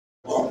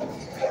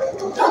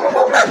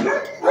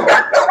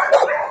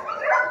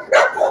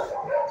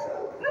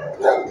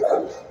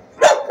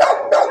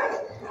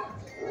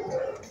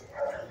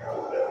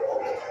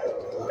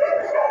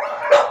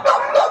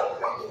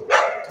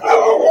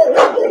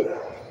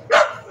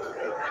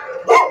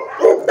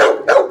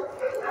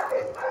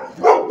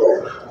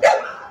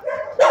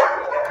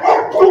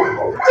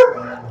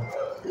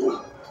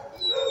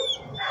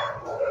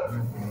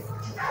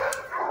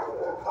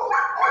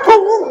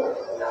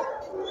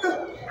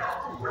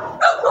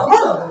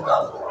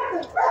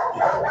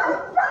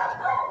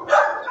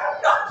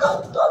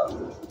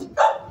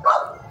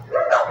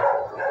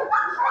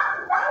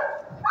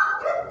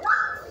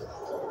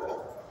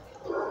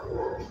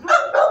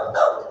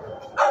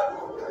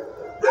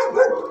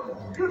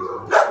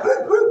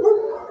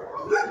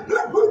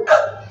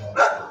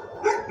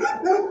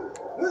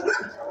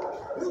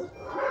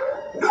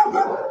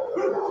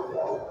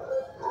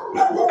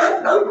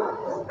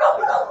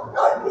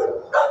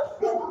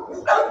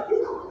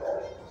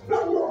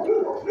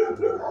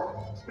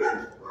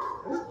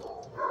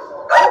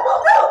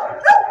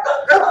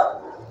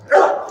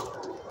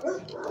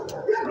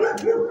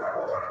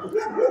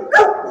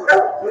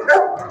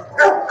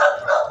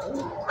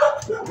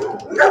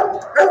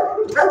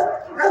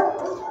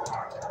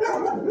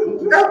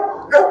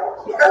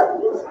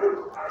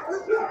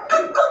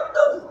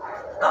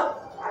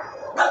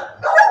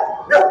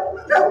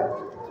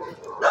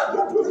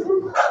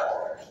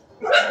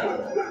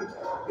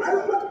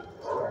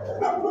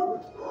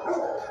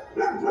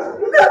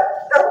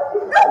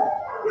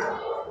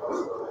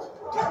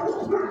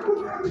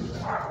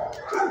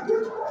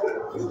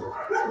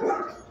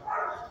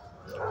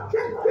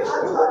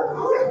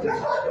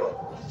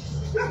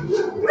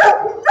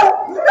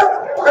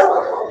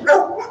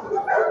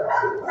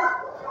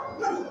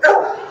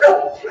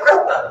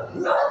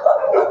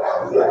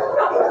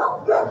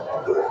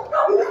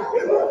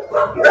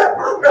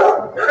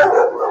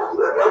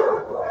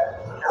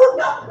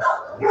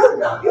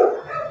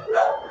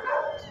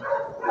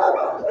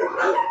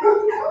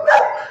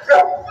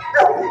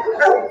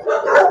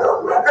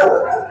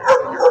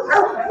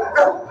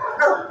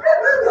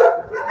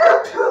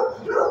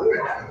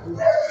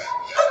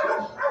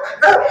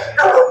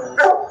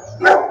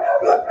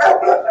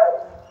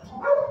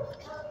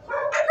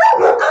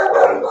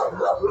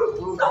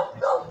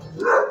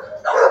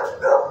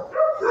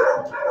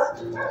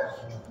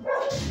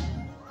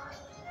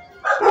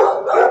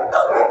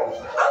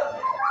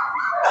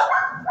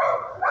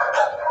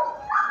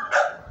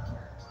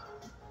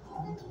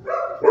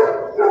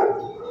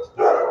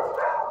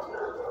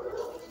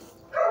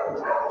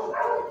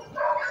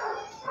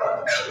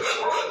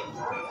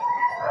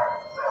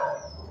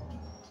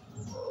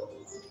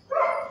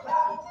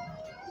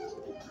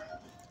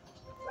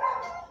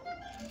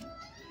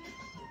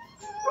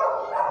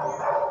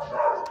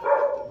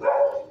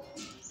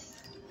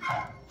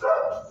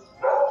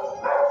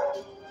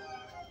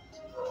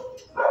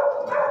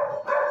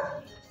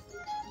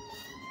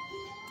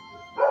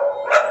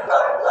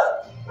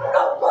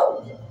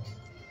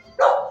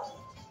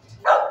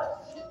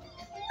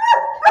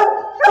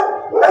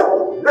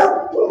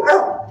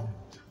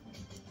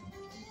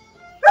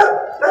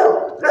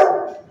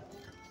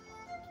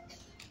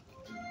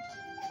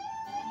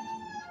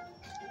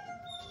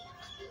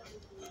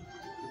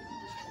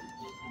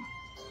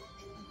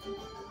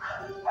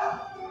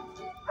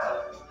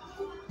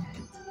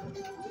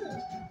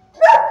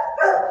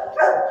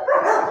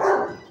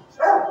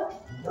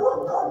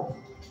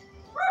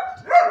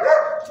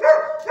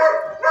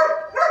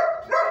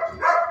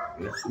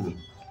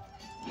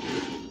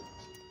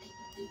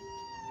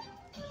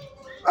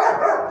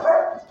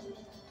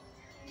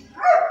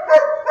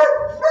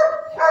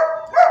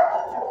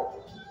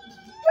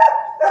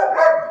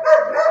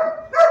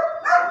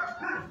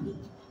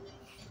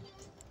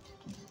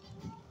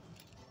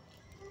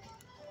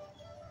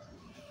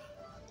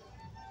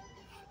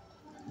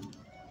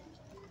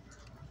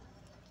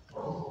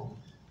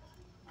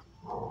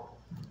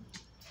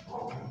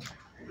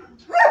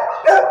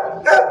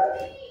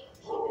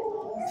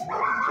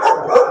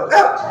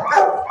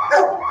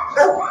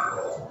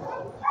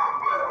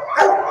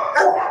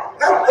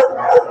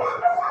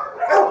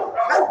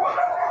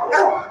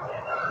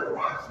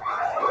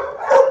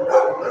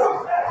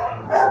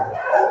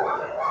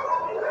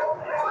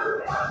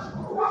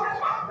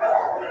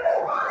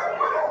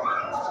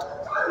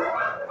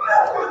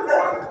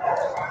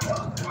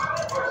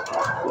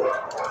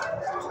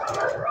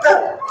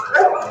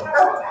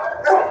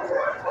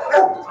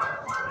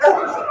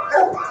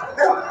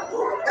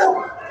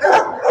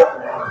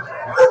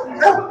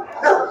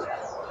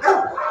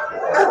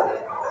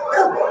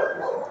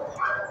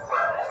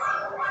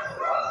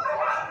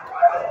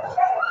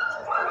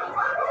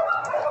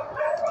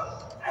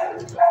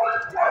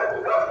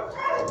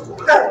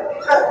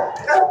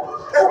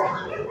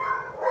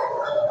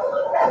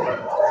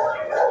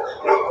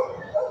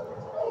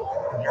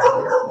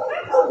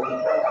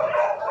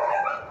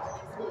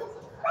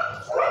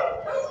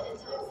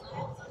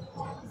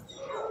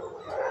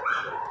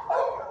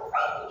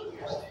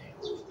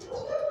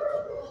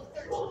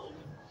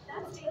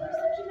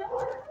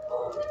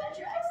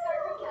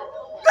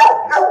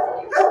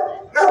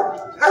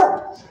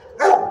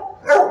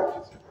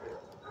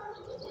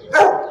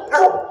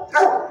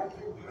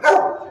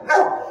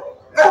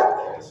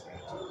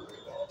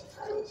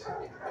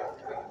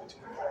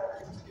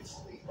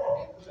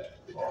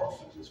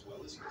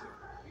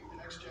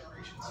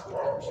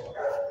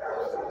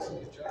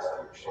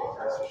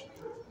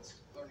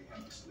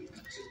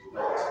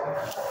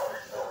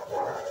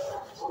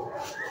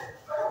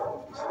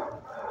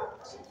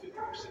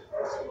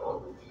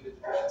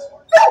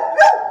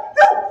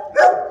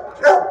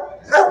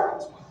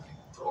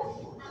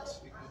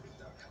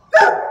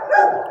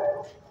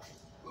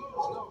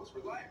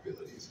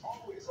Reliability is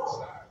always in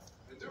style.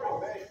 And during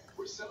May,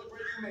 we're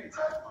celebrating May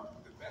time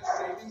with the best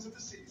savings of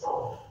the season.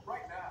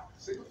 Right now,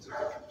 save up to 50%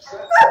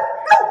 on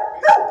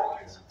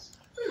appliances.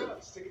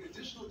 Plus, take an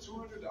additional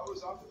 $200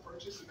 off the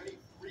purchase of any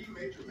 3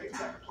 major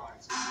Maytag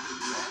appliances,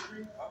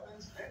 laundry,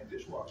 ovens, and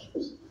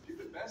dishwashers. Get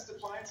the best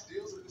appliance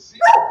deals of the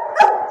season.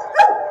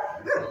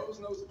 Lowe's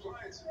knows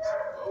appliances.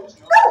 Lowe's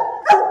knows.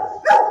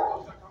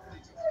 Lowe's.com for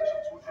details.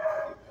 Additional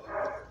 $250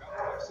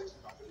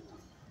 available.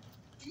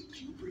 DQ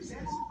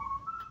presents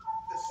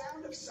The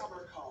Sound of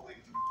Summer Calling.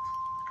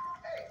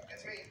 Hey,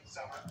 it's me,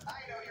 Summer.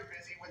 I know you're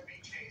busy with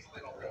BJ's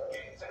Little League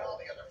games and all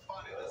the other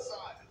fun in the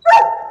sun.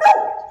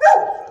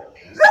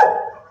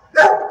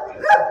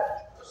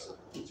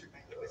 Mr.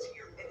 Menu is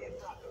here, and it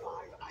brought 5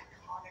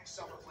 iconic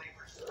summer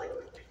flavors like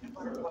the peanut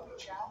butter puppy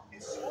chow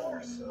and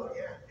s'mores. Oh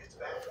yeah, it's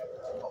back.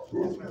 Oh,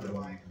 that's my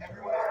little line.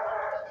 Everyone is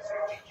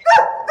talking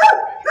about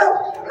this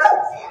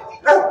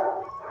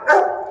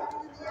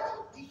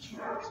new DQ.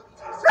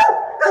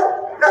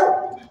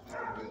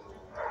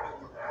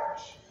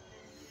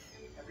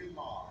 Every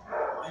mom,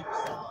 my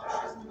massage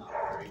is not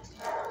very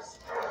tears.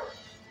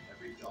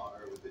 Every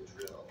daughter with a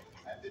drill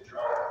and the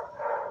drum.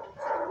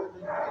 So the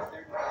women get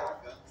their nail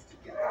guns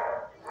together.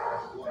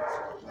 The ones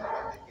who are well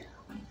on the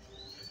gown.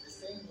 The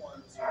same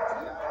ones who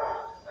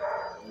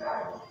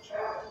DIY.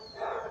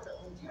 At the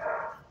Home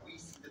Depot, we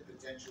see the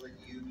potential in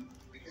you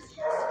because you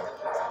see the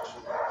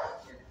potential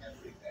in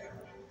everything.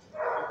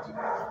 Home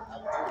Depot,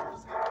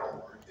 outdoors get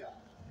more done.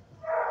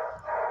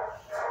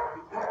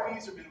 With no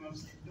fees or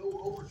minimums and no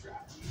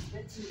overdraft,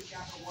 convincing the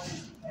Capital One is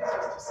the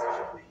easiest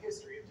decision in the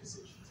history of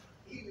decisions.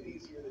 Even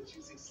easier than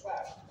choosing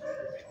Slash.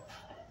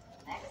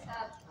 Next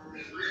up,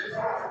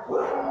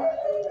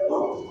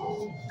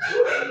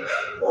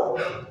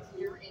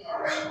 here it is.